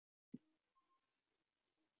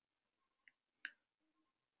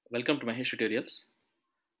Welcome to Mahesh Tutorials.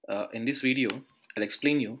 In this video, I'll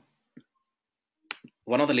explain you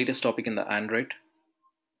one of the latest topic in the Android.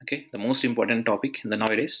 Okay, the most important topic in the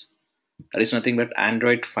nowadays. That is nothing but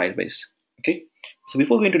Android Firebase. Okay, so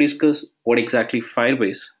before going to discuss what exactly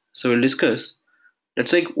Firebase, so we'll discuss.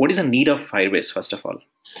 Let's say what is the need of Firebase first of all.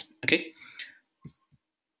 Okay,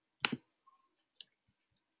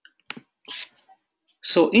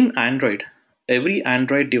 so in Android, every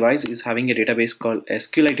Android device is having a database called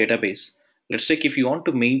SQLite database. Let's take if you want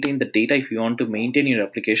to maintain the data, if you want to maintain your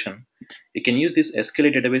application, you can use this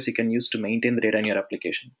SQLite database. You can use to maintain the data in your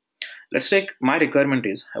application. Let's take my requirement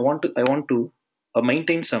is I want to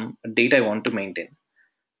maintain some data I want to maintain.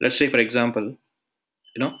 Let's say for example,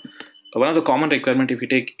 one of the common requirement if you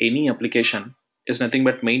take any application is nothing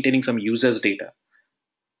but maintaining some users data.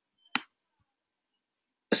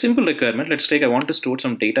 A simple requirement, let's take I want to store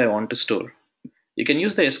some data I want to store. You can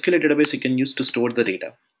use the SQLite database you can use to store the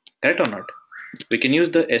data. Correct or not? We can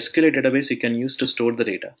use the SQLite database you can use to store the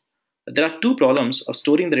data. But there are two problems of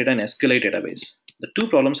storing the data in SQLite database. The two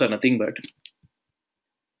problems are nothing but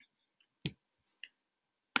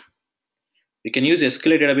we can use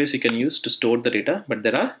SQLite database you can use to store the data, but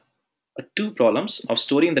there are two problems of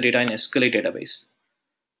storing the data in SQLite database.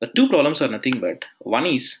 The two problems are nothing but one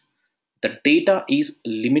is the data is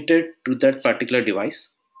limited to that particular device,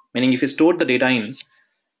 meaning if you store the data in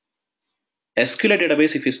SQLite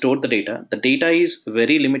database, if you store the data is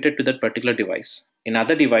very limited to that particular device. In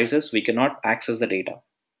other devices, we cannot access the data.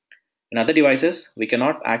 In other devices, we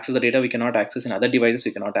cannot access the data, we cannot access in other devices,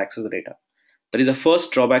 we cannot access the data. That is the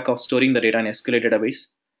first drawback of storing the data in SQLite database.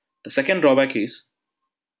 The second drawback is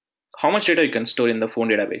how much data you can store in the phone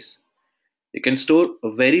database. You can store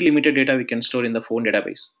very limited data we can store in the phone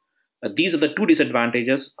database. These are the two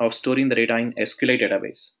disadvantages of storing the data in SQLite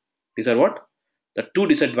database. These are what? The two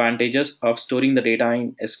disadvantages of storing the data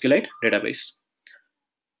in SQLite database.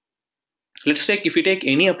 Let's take if we take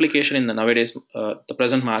any application in the nowadays the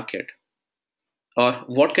present market, or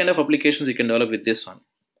what kind of applications you can develop with this one.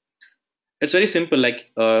 It's very simple.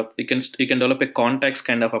 Like you can develop a contacts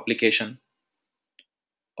kind of application,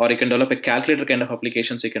 or you can develop a calculator kind of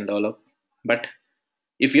applications you can develop. But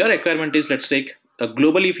if your requirement is, let's take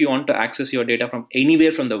globally, if you want to access your data from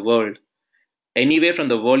anywhere from the world,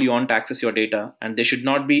 you want to access your data, and there should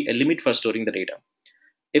not be a limit for storing the data.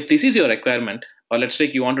 If this is your requirement, or let's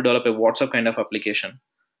take you want to develop a WhatsApp kind of application,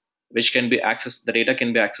 which can be accessed, the data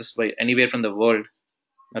can be accessed by anywhere from the world.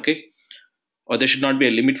 Okay, or there should not be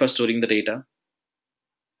a limit for storing the data.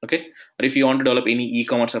 Okay, or if you want to develop any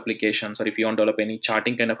e-commerce applications, or if you want to develop any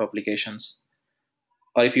charting kind of applications,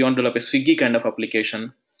 or if you want to develop a Swiggy kind of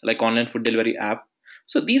application, like online food delivery app.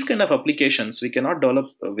 So these kind of applications we cannot develop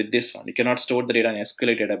with this one. You cannot store the data in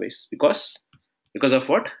SQLite database because of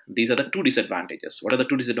what? These are the two disadvantages. What are the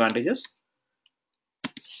two disadvantages?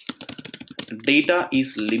 Data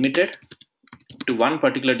is limited to one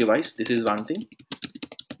particular device. This is one thing.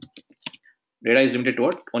 Data is limited to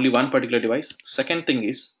what? Only one particular device. Second thing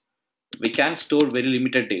is we can store very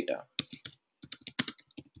limited data.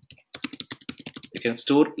 We can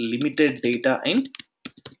store limited data in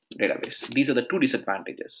database. These are the two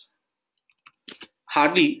disadvantages.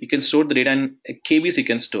 Hardly you can store the data in KBs. You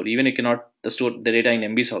can store, even you cannot store the data in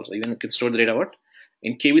MBs also. Even you can store the data what?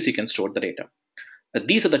 In KBs you can store the data.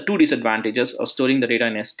 These are the two disadvantages of storing the data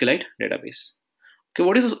in SQLite database. Okay,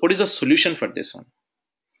 what is the solution for this one?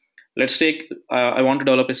 Let's take I want to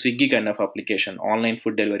develop a Swiggy kind of application, online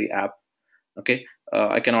food delivery app. Okay,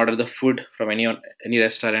 I can order the food from any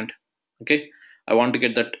restaurant. Okay, I want to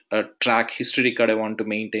get that track history record I want to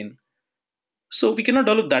maintain. So we cannot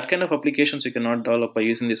develop that kind of applications. We cannot develop by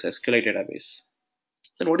using this SQLite database.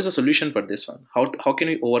 Then what is the solution for this one? How can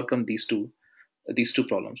we overcome these two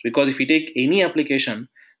problems? Because if we take any application,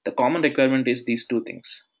 the common requirement is these two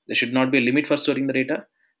things. There should not be a limit for storing the data,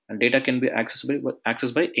 and data can be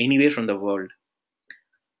accessed by anywhere from the world.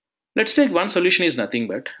 Let's take one solution is nothing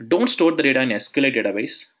but don't store the data in SQLite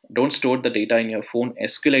database. Don't store the data in your phone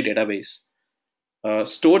SQLite database.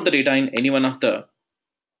 Store the data in any one of the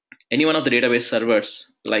database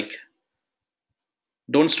servers. Like,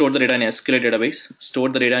 don't store the data in SQLite database. Store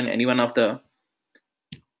the data in any one of the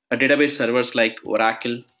database servers like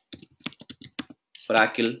Oracle,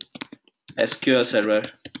 SQL Server,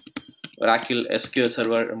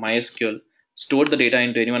 MySQL. Store the data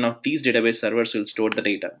into any one of these database servers. Will store the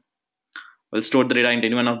data. Will store the data into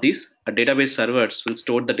any one of these database servers. Will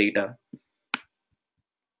store the data.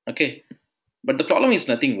 Okay, but the problem is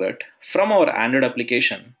nothing but from our Android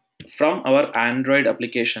application,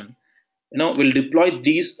 we'll deploy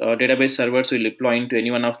these database servers. Will deploy into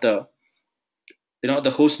any one of the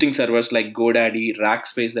the hosting servers like GoDaddy,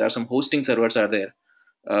 Rackspace. There are some hosting servers are there.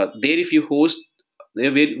 There, if you host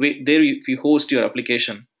there, if you host your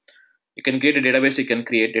application, you can create a database. You can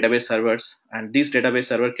create database servers, and this database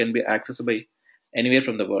server can be accessible anywhere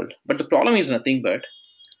from the world. But the problem is nothing but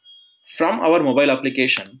from our mobile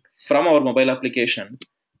application,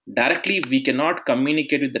 directly we cannot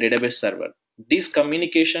communicate with the database server. This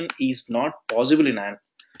communication is not possible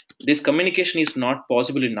this communication is not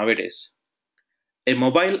possible in nowadays. A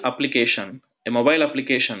mobile application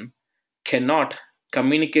cannot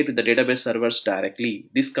communicate with the database servers directly.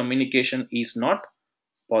 This communication is not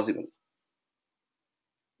possible.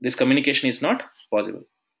 This communication is not possible.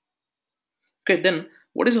 Okay, then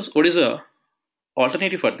what is a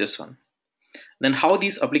alternative for this one? Then how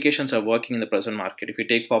these applications are working in the present market? If you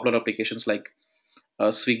take popular applications like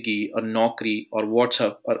Swiggy or Naukri or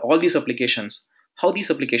WhatsApp or all these applications, how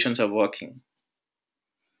these applications are working?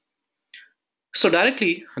 So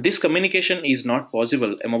directly, this communication is not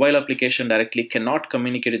possible. A mobile application directly cannot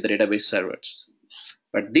communicate with the database servers.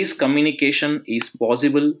 But this communication is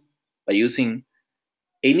possible by using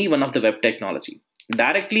any one of the web technology.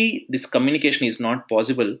 Directly, this communication is not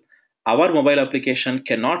possible. Our mobile application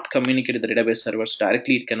cannot communicate with the database servers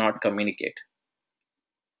directly. It cannot communicate.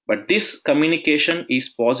 But this communication is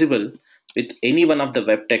possible with any one of the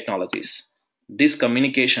web technologies. This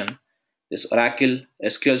communication, this Oracle,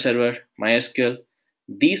 SQL Server, MySQL,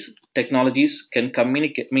 these technologies can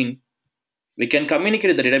communicate. We can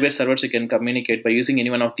communicate with the database servers. We can communicate by using any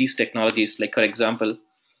one of these technologies. Like for example,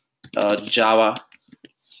 Java,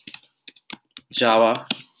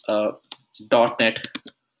 uh, .NET,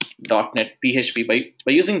 PHP.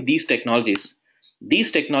 By using these technologies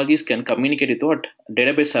can communicate with what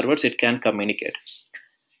database servers it can communicate.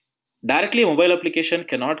 Directly, a mobile application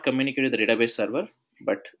cannot communicate with the database server,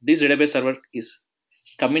 but this database server is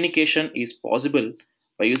communication is possible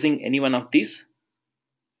by using any one of these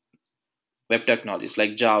web technologies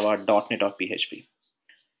like Java, .NET, or PHP.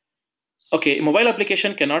 Okay, a mobile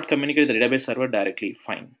application cannot communicate with the database server directly.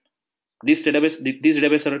 Fine. This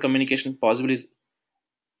database server communication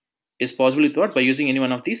is possible with what? By using any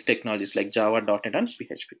one of these technologies like Java, .NET, and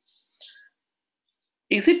PHP.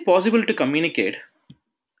 Is it possible to communicate?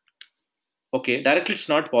 Okay, directly it's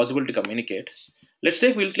not possible to communicate.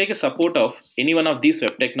 We'll take a support of any one of these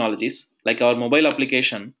web technologies, like our mobile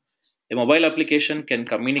application. A mobile application can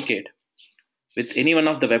communicate with any one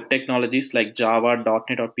of the web technologies like Java,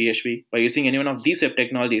 .NET, or PHP. By using any one of these web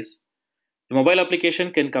technologies, the mobile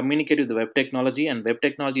application can communicate with the web technology, and web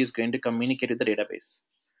technology is going to communicate with the database.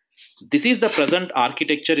 This is the present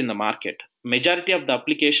architecture in the market. Majority of the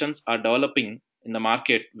applications are developing in the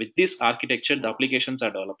market with this architecture. The applications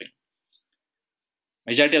are developing.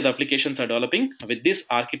 Majority of the applications are developing with this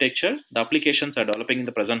architecture. The applications are developing in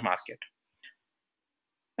the present market.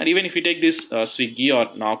 And even if you take this Swiggy or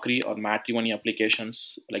Naukri or matrimony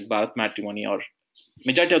applications like Bharat Matrimony, or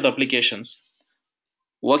majority of the applications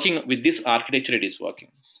working with this architecture, it is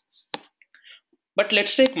working. But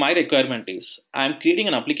let's take my requirement is I'm creating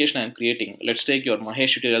an application I'm creating. Let's take your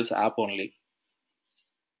Mahesh Tutorials app only.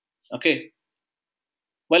 Okay.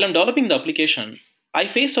 While I'm developing the application, I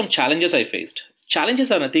faced some challenges I faced.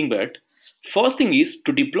 Challenges are nothing but first thing is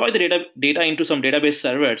to deploy the data into some database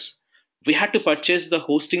servers. We had to purchase the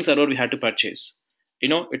hosting server. We had to purchase.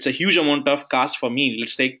 It's a huge amount of cost for me.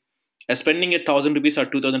 Let's take spending 1,000 rupees or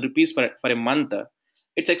 2,000 rupees for a month.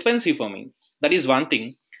 It's expensive for me. That is one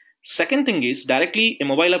thing. Second thing is directly a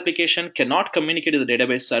mobile application cannot communicate with the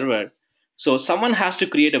database server. So someone has to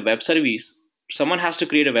create a web service. Someone has to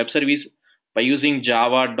create a web service by using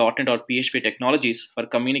Java, .NET, or PHP technologies for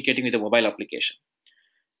communicating with a mobile application.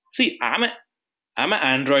 See, I'm an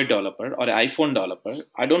Android developer or an iPhone developer.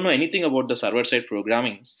 I don't know anything about the server side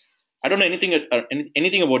programming. I don't know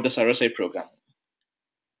anything about the server side programming.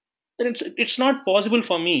 Then it's not possible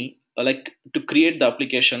for me like to create the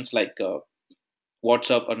applications like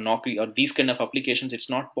WhatsApp or Naukri or these kind of applications. It's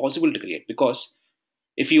not possible to create because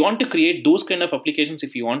if you want to create those kind of applications,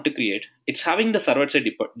 if you want to create, it's having the server side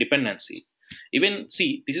dependency. Even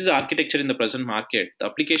see, this is architecture in the present market. The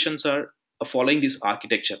applications are following this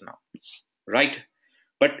architecture now, right?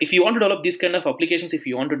 But if you want to develop these kind of applications, if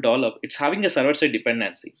you want to develop, it's having a server side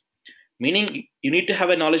dependency. Meaning you need to have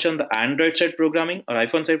a knowledge on the Android side programming or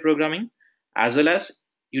iPhone side programming, as well as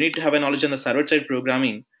you need to have a knowledge on the server side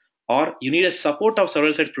programming, or you need a support of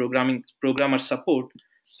server side programming programmer support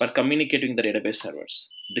for communicating the database servers.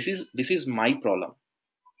 This is my problem.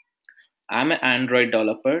 I'm an Android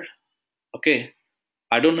developer. Okay.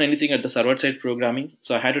 I don't know anything at the server side programming,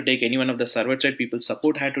 so I had to take any one of the server side people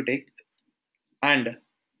support had to take, and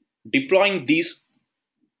deploying these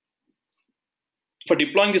For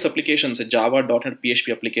deploying these applications, Java, .NET,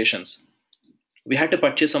 PHP applications, we had to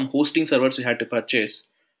purchase some hosting servers. We had to purchase.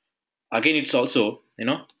 Again, it's also,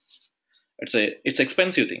 it's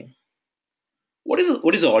expensive thing. What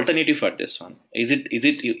is the alternative for this one? Is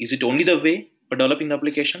it only the way for developing the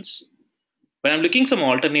applications? When I'm looking some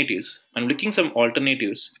alternatives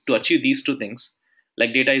to achieve these two things.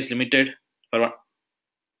 Like data is limited. For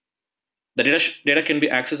the data can be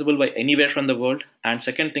accessible by anywhere from the world, and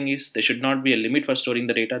second thing is there should not be a limit for storing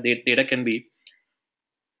the data. The data can be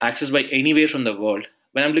accessed by anywhere from the world.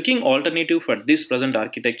 When I'm looking alternative for this present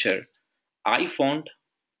architecture, I found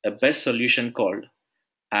a best solution called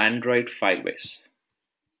Android Firebase.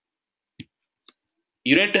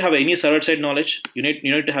 You need to have any server side knowledge. You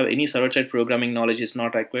need to have any server side programming knowledge is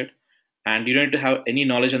not required, and you need to have any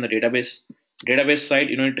knowledge on the database side.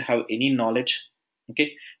 You need to have any knowledge.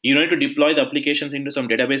 Okay, you need to deploy the applications into some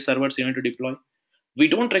database servers. You need to deploy. We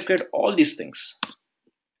don't require all these things.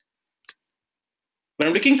 When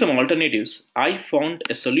I'm looking some alternatives, I found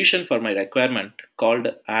a solution for my requirement called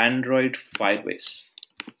Android Firebase.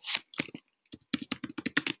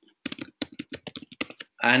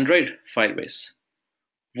 Android Firebase.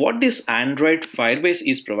 What this Android Firebase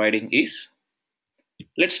is providing is,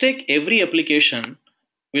 let's take every application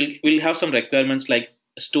will have some requirements like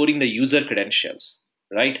storing the user credentials,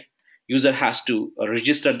 right? User has to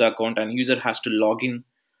register the account and user has to log in.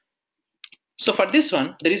 So for this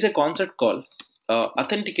one, there is a concept called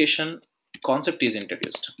authentication concept is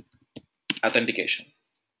introduced. Authentication.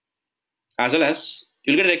 As well as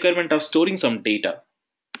you'll get a requirement of storing some data.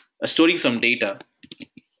 Storing some data.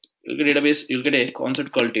 You'll get a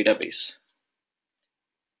concept called database.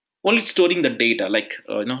 Only storing the data, like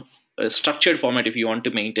a structured format. If you want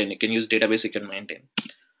to maintain, you can use database. You can maintain.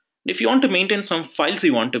 If you want to maintain some files,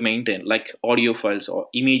 you want to maintain like audio files or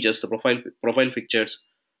images, the profile pictures,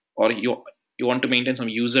 or you want to maintain some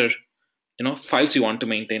user files you want to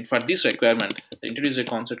maintain. For this requirement, introduce a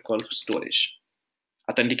concept called storage,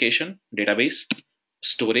 authentication, database,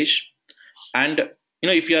 storage, and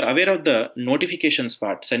if you are aware of the notifications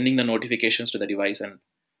part, sending the notifications to the device, and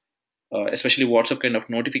especially WhatsApp kind of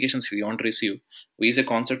notifications if you want to receive, we use a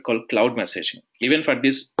concept called cloud messaging. Even for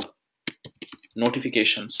these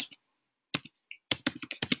notifications,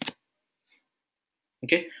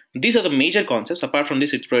 okay, these are the major concepts. Apart from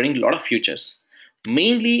this, it's providing a lot of features.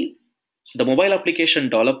 Mainly, the mobile application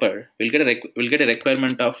developer will get a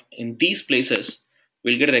requirement of in these places.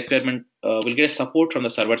 Will get a support from the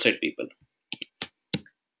server side people.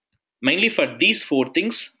 Mainly for these four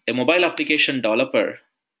things, a mobile application developer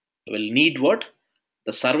will need what?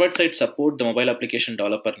 The server side support the mobile application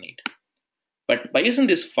developer need. But by using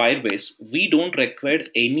this Firebase, we don't require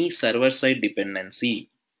any server side dependency.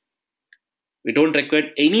 We don't require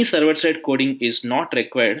any server side coding is not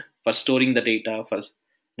required for storing the data, for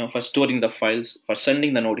storing the files, for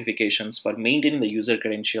sending the notifications, for maintaining the user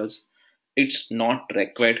credentials. It's not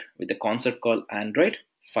required with the concept called Android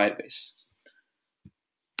Firebase.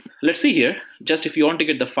 Let's see here. Just if you want to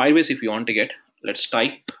get the Firebase, if you want to get, let's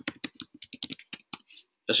type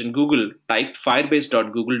just in Google, type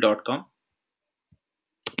firebase.google.com.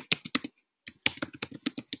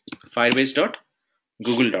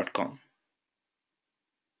 Firebase.google.com.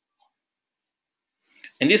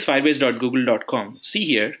 In this firebase.google.com, see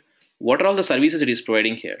here what are all the services it is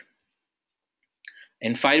providing here.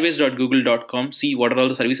 In firebase.google.com, see what are all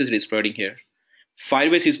the services it is providing here.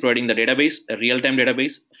 Firebase is providing the database, a real-time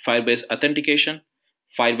database, Firebase authentication,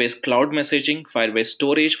 Firebase cloud messaging, Firebase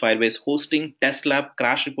storage, Firebase hosting, test lab,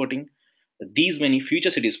 crash reporting. These many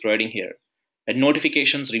features it is providing here. And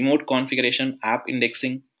notifications, remote configuration, app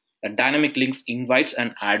indexing, dynamic links, invites,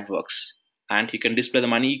 and ad works. And you can display the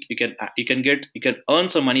money. You can earn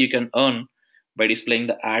some money. You can earn by displaying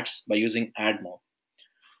the ads by using ad mode.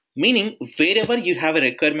 Meaning, wherever you have a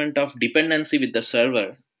requirement of dependency with the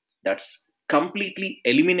server, that's completely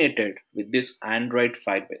eliminated with this Android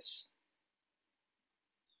Firebase.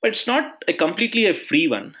 But it's not a completely a free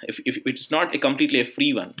one. If it's not a completely a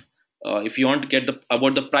free one, if you want to get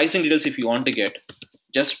about the pricing details, if you want to get,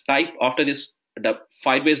 just type after this the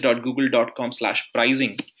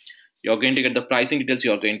firebase.google.com/pricing. You're going to get the pricing details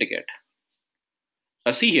you are going to get.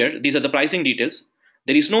 See here, these are the pricing details.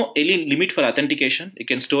 There is no any limit for authentication. You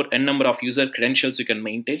can store n number of user credentials you can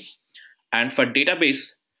maintain. And for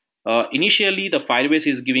database, initially the Firebase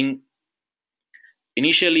is giving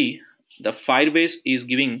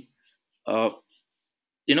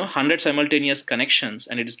 100 simultaneous connections,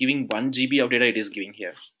 and it is giving 1 GB of data. It is giving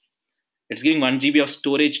here. It's giving 1 GB of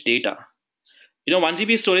storage data. 1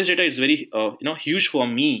 GB storage data is very huge for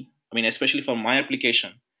me. I mean, especially for my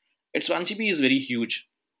application, it's 1 GB is very huge.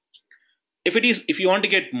 If you want to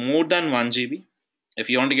get more than 1 GB, if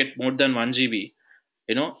you want to get more than 1 GB,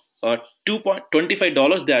 you know,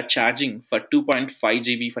 $2.25 they are charging for 2.5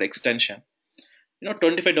 GB for extension.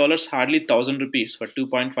 $25 hardly 1,000 rupees for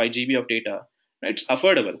 2.5 GB of data. It's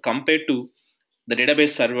affordable compared to the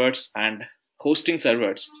database servers and hosting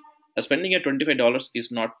servers. Spending at $25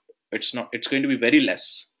 is not. It's going to be very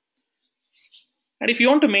less. And if you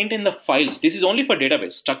want to maintain the files, this is only for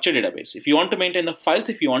database, structured database. If you want to maintain the files,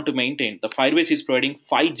 if you want to maintain, the Firebase is providing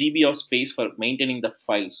 5 GB of space for maintaining the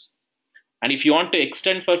files. And if you want to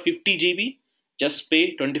extend for 50 GB, just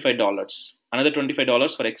pay $25. Another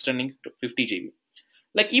 $25 for extending to 50 GB.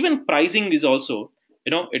 Like even pricing is also,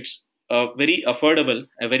 it's very affordable,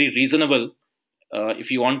 very reasonable.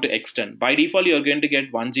 If you want to extend, by default you're going to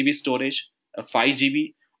get 1 GB storage, 5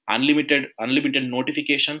 GB, unlimited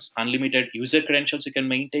notifications, unlimited user credentials you can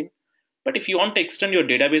maintain. But if you want to extend your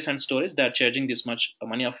database and storage, they are charging this much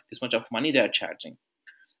of money they are charging.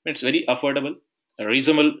 It's very affordable, a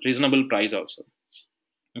reasonable price also.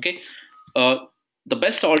 Okay. uh, the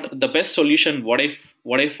best solution, what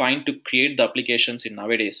I find to create the applications in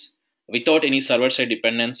nowadays without any server side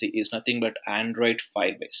dependency, is nothing but Android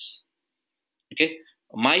Firebase. Okay,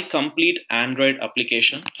 my complete Android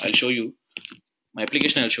application, I'll show you. My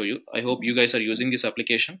application, I'll show you. I hope you guys are using this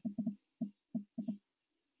application.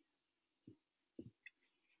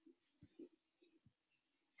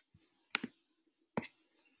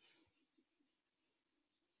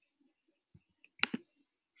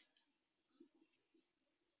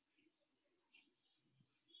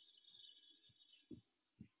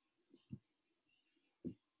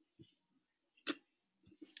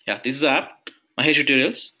 Yeah, this is the app, Mahesh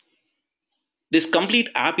Tutorials. This complete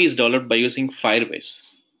app is developed by using Firebase.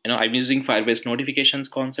 I'm using Firebase notifications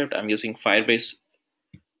concept. I'm using Firebase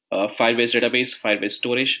database, Firebase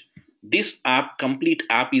storage. This complete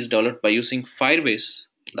app is developed by using Firebase.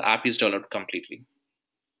 The app is developed completely.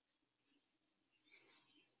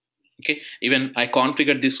 Okay, even I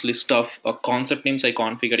configured this list of concept names. I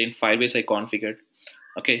configured in Firebase. I configured.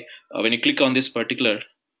 Okay, when you click on this particular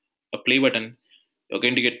play button, you're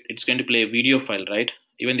going to get, it's going to play a video file, right?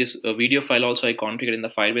 Even this video file also I configured in the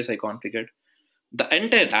Firebase. I configured the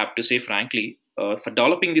entire app. To say frankly, for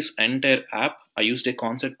developing this entire app, I used a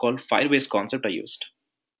concept called Firebase concept. I used.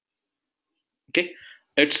 Okay,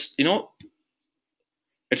 it's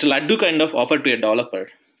it's a laddu kind of offer to a developer,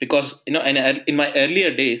 because in my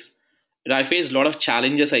earlier days, I faced a lot of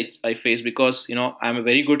challenges. I faced because I'm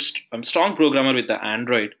a I'm strong programmer with the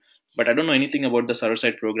Android, but I don't know anything about the server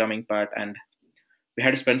side programming part, and we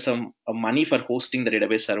had to spend some money for hosting the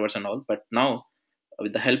database servers and all. But now,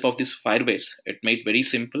 with the help of this Firebase, it made very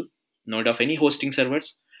simple. No need of any hosting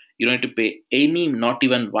servers. You don't need to pay any, not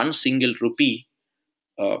even one single rupee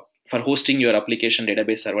uh, for hosting your application,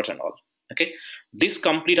 database servers and all. Okay, this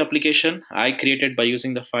complete application I created by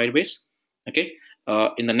using the Firebase. Okay,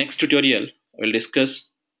 in the next tutorial we'll discuss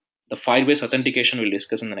the Firebase authentication. We'll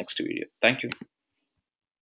discuss in the next video. Thank you.